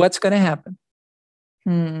 What's going to happen?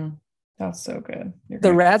 That's so good.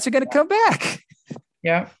 The rats are going to come back.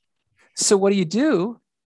 Yeah. So what do?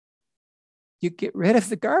 You get rid of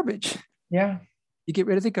the garbage. Yeah. You get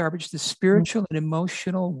rid of the garbage, the spiritual and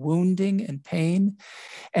emotional wounding and pain,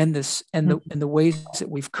 and the ways that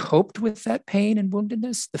we've coped with that pain and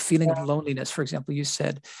woundedness, the feeling of loneliness. For example, you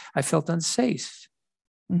said, I felt unsafe.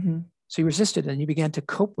 So you resisted and you began to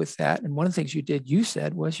cope with that. And one of the things you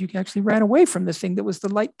said was you actually ran away from the thing that was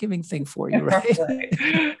the light-giving thing for you, right?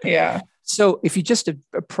 Right. Yeah. So if you just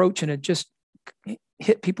approach and just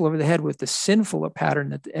hit people over the head with the sinful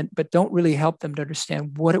pattern, but don't really help them to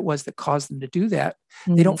understand what it was that caused them to do that,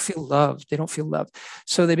 they don't feel loved. They don't feel loved.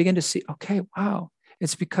 So they begin to see, okay, wow,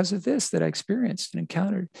 it's because of this that I experienced and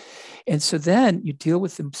encountered. And so then you deal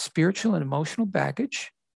with the spiritual and emotional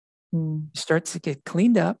baggage. You start to get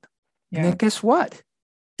cleaned up. And then guess what?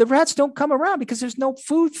 The rats don't come around because there's no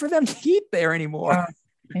food for them to eat there anymore.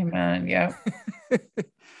 Amen. Yeah.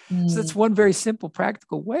 So that's one very simple,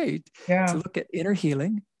 practical way to look at inner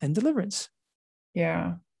healing and deliverance.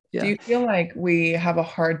 Yeah. Do you feel like we have a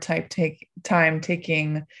hard time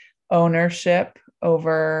taking ownership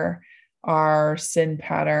over our sin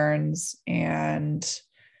patterns? And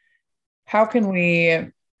how can we,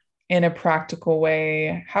 in a practical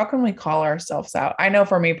way, how can we call ourselves out? I know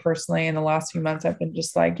for me personally, in the last few months, I've been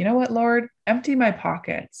just like, you know what, Lord, empty my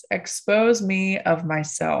pockets, expose me of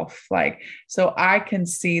myself, so I can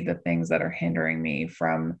see the things that are hindering me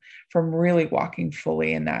from really walking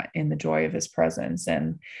fully in the joy of his presence.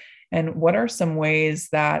 And what are some ways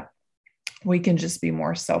that we can just be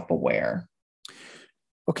more self-aware?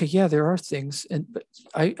 Okay. Yeah, there are things. But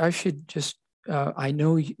I should just, I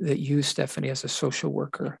know that you, Stephanie, as a social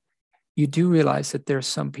worker, you do realize that there are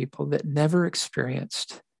some people that never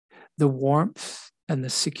experienced the warmth and the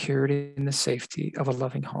security and the safety of a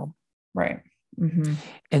loving home. Right.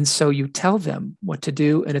 And so you tell them what to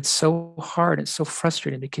do, and it's so hard, it's so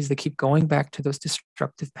frustrating because they keep going back to those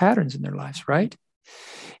destructive patterns in their lives, right?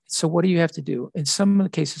 So what do you have to do? In some of the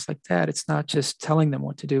cases like that, it's not just telling them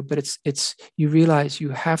what to do, but it's you realize you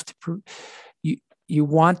have to you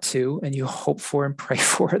want to, and you hope for and pray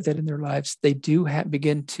for that in their lives, they do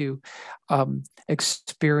begin to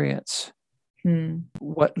experience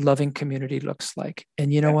what loving community looks like.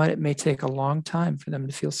 And you know what? It may take a long time for them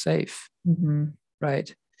to feel safe,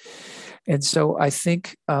 right? And so I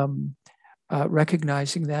think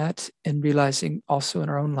recognizing that and realizing also in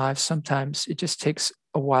our own lives, sometimes it just takes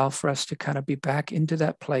a while for us to kind of be back into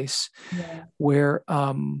that place where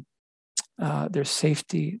there's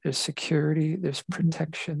safety, there's security, there's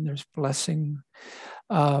protection, there's blessing.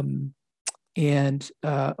 I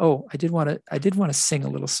did want to sing a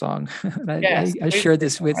little song. I shared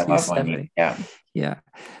this with you, Stephanie. Yeah.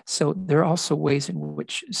 So there are also ways in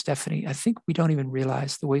which, Stephanie, I think we don't even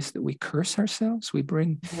realize the ways that we curse ourselves. We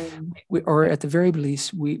bring, or at the very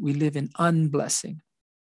least, we live in unblessing.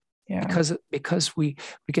 Because we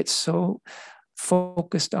get so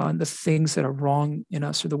focused on the things that are wrong in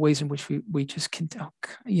us, or the ways in which we just can,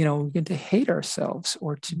 begin to hate ourselves,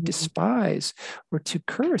 or to despise, or to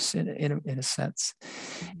curse in a sense.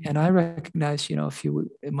 And I recognize, a few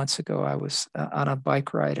months ago, I was on a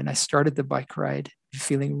bike ride, and I started the bike ride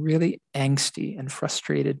feeling really angsty and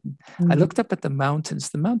frustrated. I looked up at the mountains.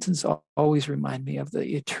 The mountains always remind me of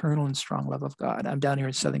the eternal and strong love of God. I'm down here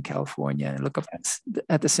in Southern California, and I look up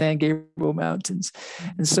at the San Gabriel Mountains.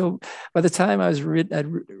 And so by the time I'd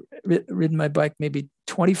ridden my bike, maybe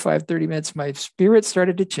 25, 30 minutes, my spirit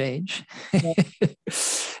started to change.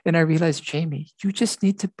 And I realized, Jamey, you just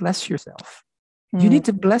need to bless yourself. You need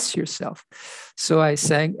to bless yourself. So I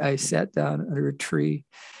sat down under a tree,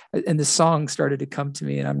 and the song started to come to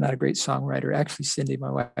me, and I'm not a great songwriter. Actually, Cindy,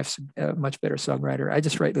 my wife's a much better songwriter. I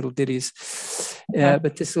just write little ditties.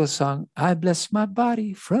 But this little song, I bless my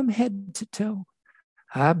body from head to toe.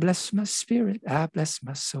 I bless my spirit. I bless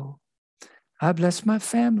my soul. I bless my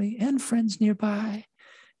family and friends nearby,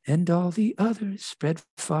 and all the others spread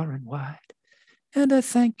far and wide. And I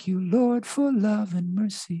thank you, Lord, for love and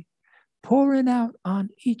mercy pouring out on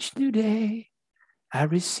each new day. I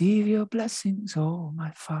receive your blessings, oh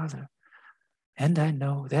my Father, and I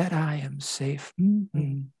know that I am safe.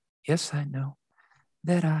 Mm-hmm. Yes, I know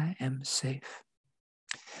that I am safe.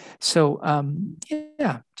 So,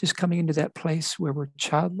 just coming into that place where we're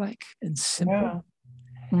childlike and simple,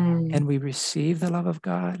 and we receive the love of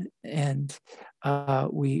God, and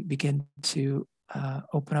we begin to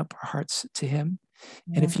open up our hearts to Him.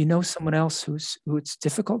 And if you know someone else who it's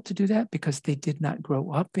difficult to do that because they did not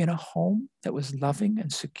grow up in a home that was loving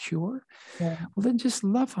and secure, well, then just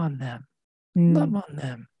love on them. Love on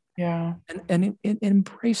them. Yeah. And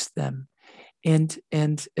embrace them. And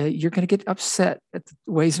you're going to get upset at the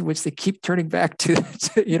ways in which they keep turning back to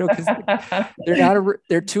because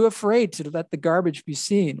they're too afraid to let the garbage be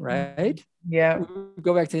seen, right? Yeah. We'll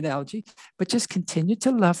go back to the analogy, but just continue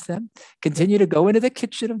to love them, continue to go into the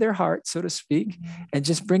kitchen of their heart, so to speak, and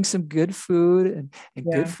just bring some good food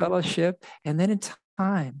and good fellowship. And then in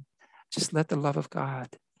time, just let the love of God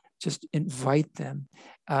just invite them,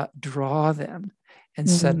 draw them. And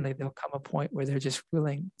suddenly there'll come a point where they're just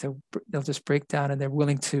willing to, they'll just break down, and they're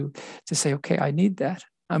willing to say, okay, I need that.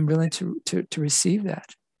 I'm willing to receive that.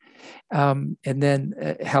 And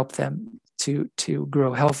then help them to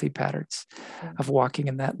grow healthy patterns of walking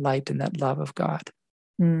in that light and that love of God.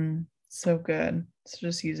 So good. So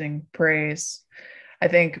just using praise. I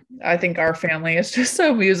think our family is just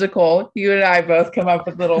so musical. You and I both come up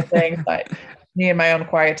with little things, but me in my own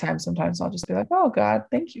quiet time, sometimes I'll just be like, oh God,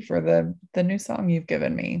 thank you for the new song you've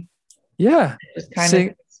given me. Yeah. Just kind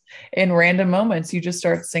of in random moments, you just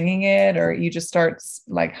start singing it, or you just start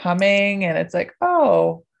like humming, and it's like,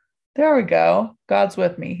 oh, there we go. God's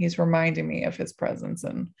with me. He's reminding me of His presence.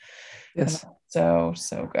 And yes, and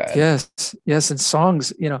so good. Yes. And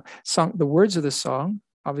songs, the words of the song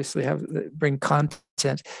obviously bring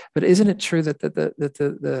content, but isn't it true that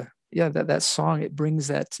that song, it brings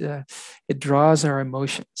that, it draws our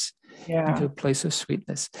emotions into a place of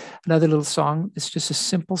sweetness. Another little song, it's just a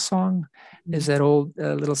simple song, is that old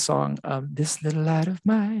little song, this little light of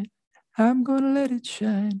mine, I'm going to let it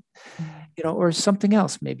shine, or something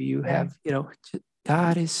else. Maybe you have,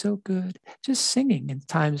 God is so good. Just singing in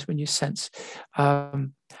times when you sense a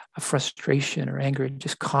frustration or anger, and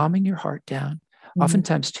just calming your heart down.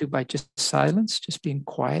 Oftentimes too, by just silence, just being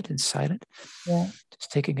quiet and silent,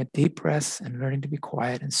 just taking a deep breath and learning to be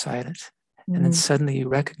quiet and silent. And then suddenly you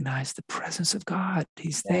recognize the presence of God.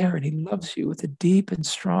 He's there, and He loves you with a deep and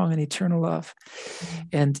strong and eternal love.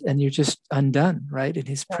 And you're just undone, right, in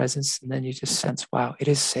His presence. And then you just sense, wow, it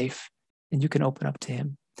is safe, and you can open up to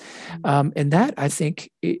Him. And that, I think,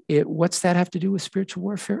 what's that have to do with spiritual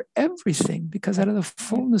warfare? Everything, because out of the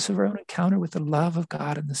fullness of our own encounter with the love of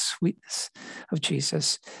God and the sweetness of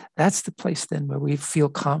Jesus, that's the place then where we feel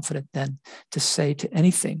confident then to say to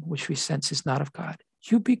anything which we sense is not of God,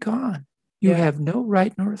 you be gone. You have no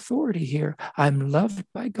right nor authority here. I'm loved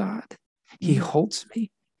by God. He holds me.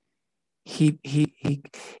 He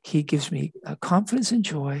gives me confidence and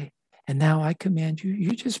joy. And now I command you,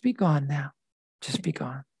 you just be gone now. Just be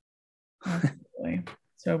gone. Absolutely.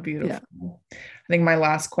 So beautiful. I think my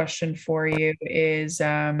last question for you is,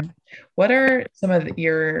 what are some of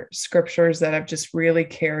your scriptures that have just really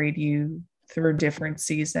carried you through different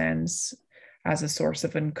seasons as a source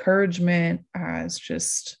of encouragement, as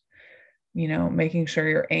just, making sure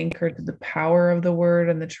you're anchored to the power of the word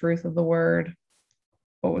and the truth of the word?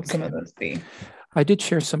 What would some of those be? I did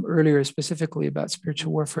share some earlier specifically about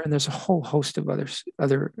spiritual warfare, and there's a whole host of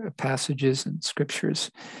other passages and scriptures,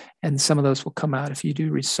 and some of those will come out if you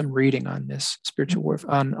do some reading on this spiritual warfare,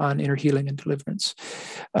 on inner healing and deliverance.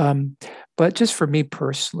 But just for me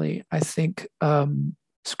personally, I think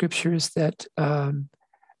scriptures that,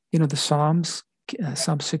 the Psalms,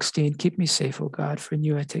 Psalm 16, keep me safe, O God, for in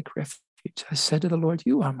you I take refuge. I said to the Lord,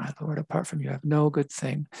 you are my Lord. Apart from you, I have no good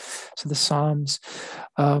thing. So the Psalms,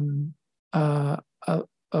 a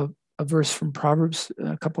verse from Proverbs,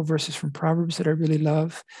 a couple of verses from Proverbs that I really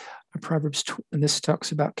love. Proverbs, and this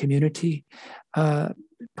talks about community.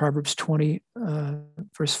 Proverbs 20,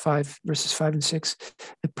 verses 5 and 6.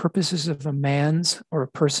 The purposes of a man's or a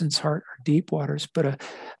person's heart are deep waters, but a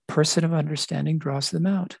person of understanding draws them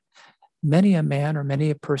out. many a man or many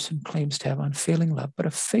a person claims to have unfailing love, but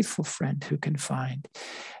a faithful friend who can find.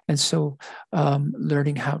 And so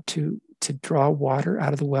learning how to draw water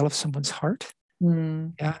out of the well of someone's heart.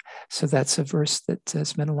 Yeah. So that's a verse that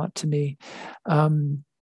has meant a lot to me.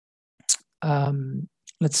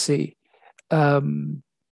 Let's see.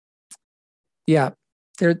 Yeah,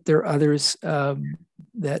 there are others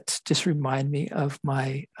that just remind me of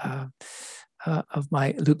my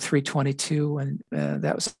Luke 3:22, and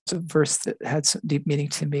that was a verse that had some deep meaning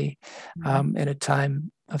to me in a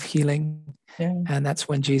time of healing. Yeah. And that's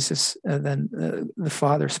when Jesus, then the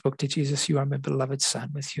Father spoke to Jesus, "You are my beloved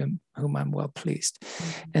Son, with whom I'm well pleased."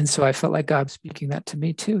 And so I felt like God speaking that to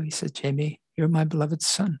me too. He said, "Jamey, you're my beloved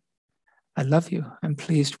Son. I love you. I'm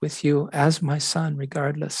pleased with you as my son,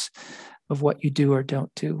 regardless of what you do or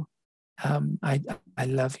don't do. I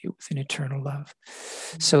love you with an eternal love."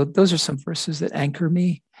 So those are some verses that anchor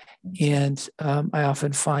me. And I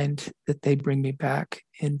often find that they bring me back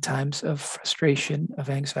in times of frustration, of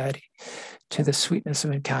anxiety, to the sweetness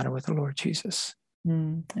of encounter with the Lord Jesus.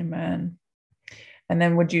 Amen. And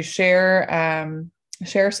then would you share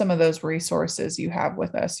some of those resources you have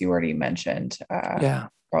with us? You already mentioned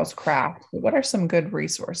Charles Kraft, but what are some good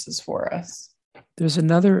resources for us? There's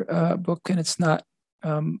another book, and it's not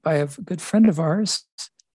by a good friend of ours,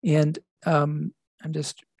 and I'm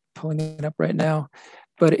just pulling it up right now,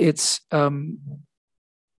 but it's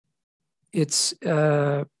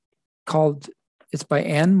by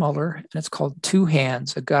Ann Muller, and it's called Two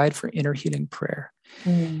Hands: A Guide for Inner Healing Prayer.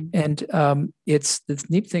 And it's the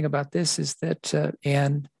neat thing about this is that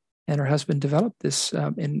Ann and her husband developed this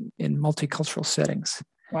in multicultural settings.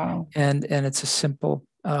 Wow! And it's a simple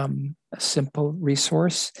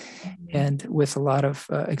resource, and with a lot of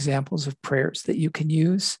examples of prayers that you can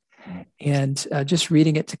use, and just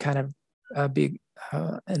reading it to kind of be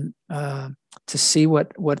to see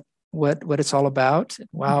what it's all about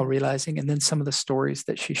while realizing, and then some of the stories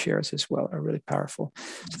that she shares as well are really powerful.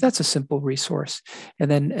 So that's a simple resource. And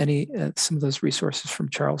then some of those resources from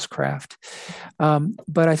Charles Kraft.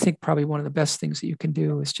 But I think probably one of the best things that you can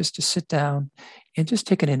do is just to sit down and just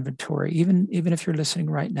take an inventory. Even if you're listening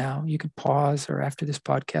right now, you can pause, or after this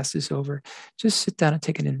podcast is over, just sit down and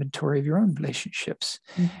take an inventory of your own relationships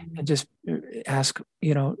and just ask,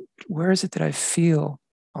 where is it that I feel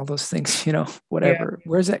all those things, whatever,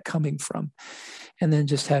 where's that coming from? And then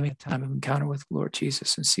just having a time of encounter with Lord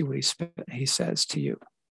Jesus and see what he says to you.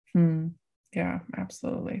 Yeah,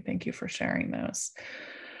 absolutely. Thank you for sharing those.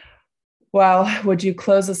 Well, would you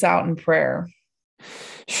close us out in prayer?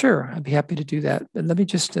 Sure, I'd be happy to do that. But let me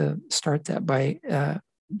just start that by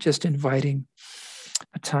just inviting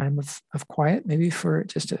a time of quiet, maybe for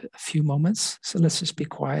just a few moments. So let's just be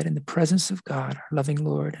quiet in the presence of God, our loving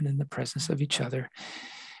Lord, and in the presence of each other.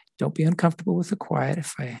 Don't be uncomfortable with the quiet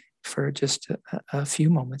for just a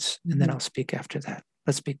few moments, and then I'll speak after that.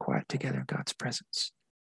 Let's be quiet together in God's presence.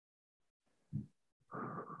 Thank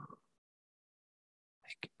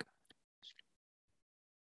you, God.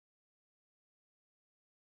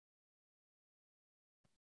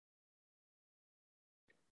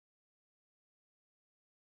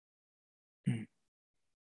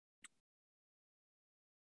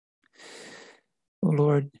 Oh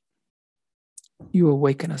Lord, you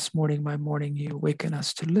awaken us morning by morning. You awaken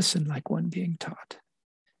us to listen like one being taught.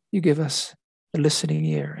 You give us the listening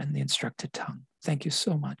ear and the instructed tongue. Thank you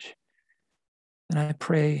so much. And I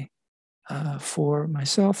pray for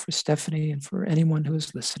myself, for Stephanie, and for anyone who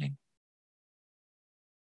is listening,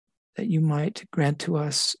 that you might grant to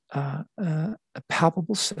us a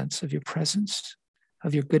palpable sense of your presence,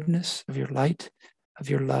 of your goodness, of your light, of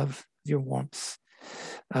your love, of your warmth,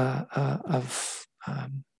 of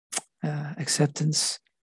acceptance,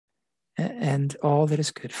 and all that is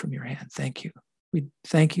good from your hand. Thank you. We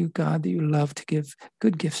thank you, God, that you love to give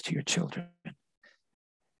good gifts to your children.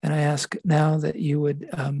 And I ask now that you would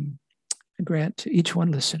grant to each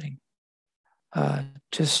one listening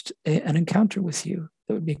just an encounter with you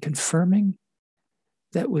that would be confirming,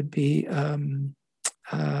 that would be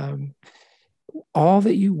all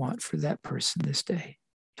that you want for that person this day,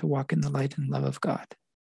 to walk in the light and love of God.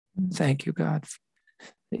 Thank you, God,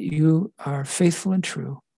 that you are faithful and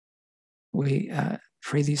true. We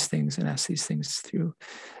pray these things and ask these things through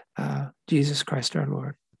Jesus Christ our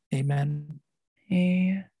Lord. Amen.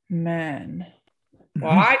 Amen.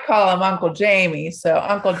 Well, I call him Uncle Jamey. So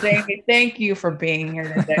Uncle Jamey, thank you for being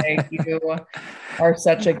here today. You are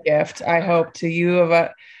such a gift. I hope to you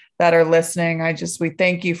that are listening, we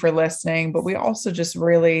thank you for listening, but we also just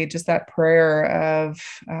really just that prayer of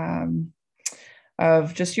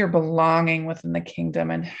just your belonging within the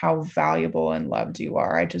kingdom and how valuable and loved you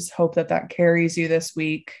are. I just hope that carries you this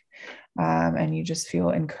week. and you just feel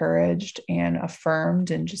encouraged and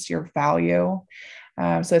affirmed in just your value.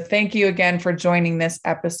 So thank you again for joining this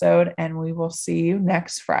episode, and we will see you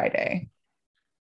next Friday.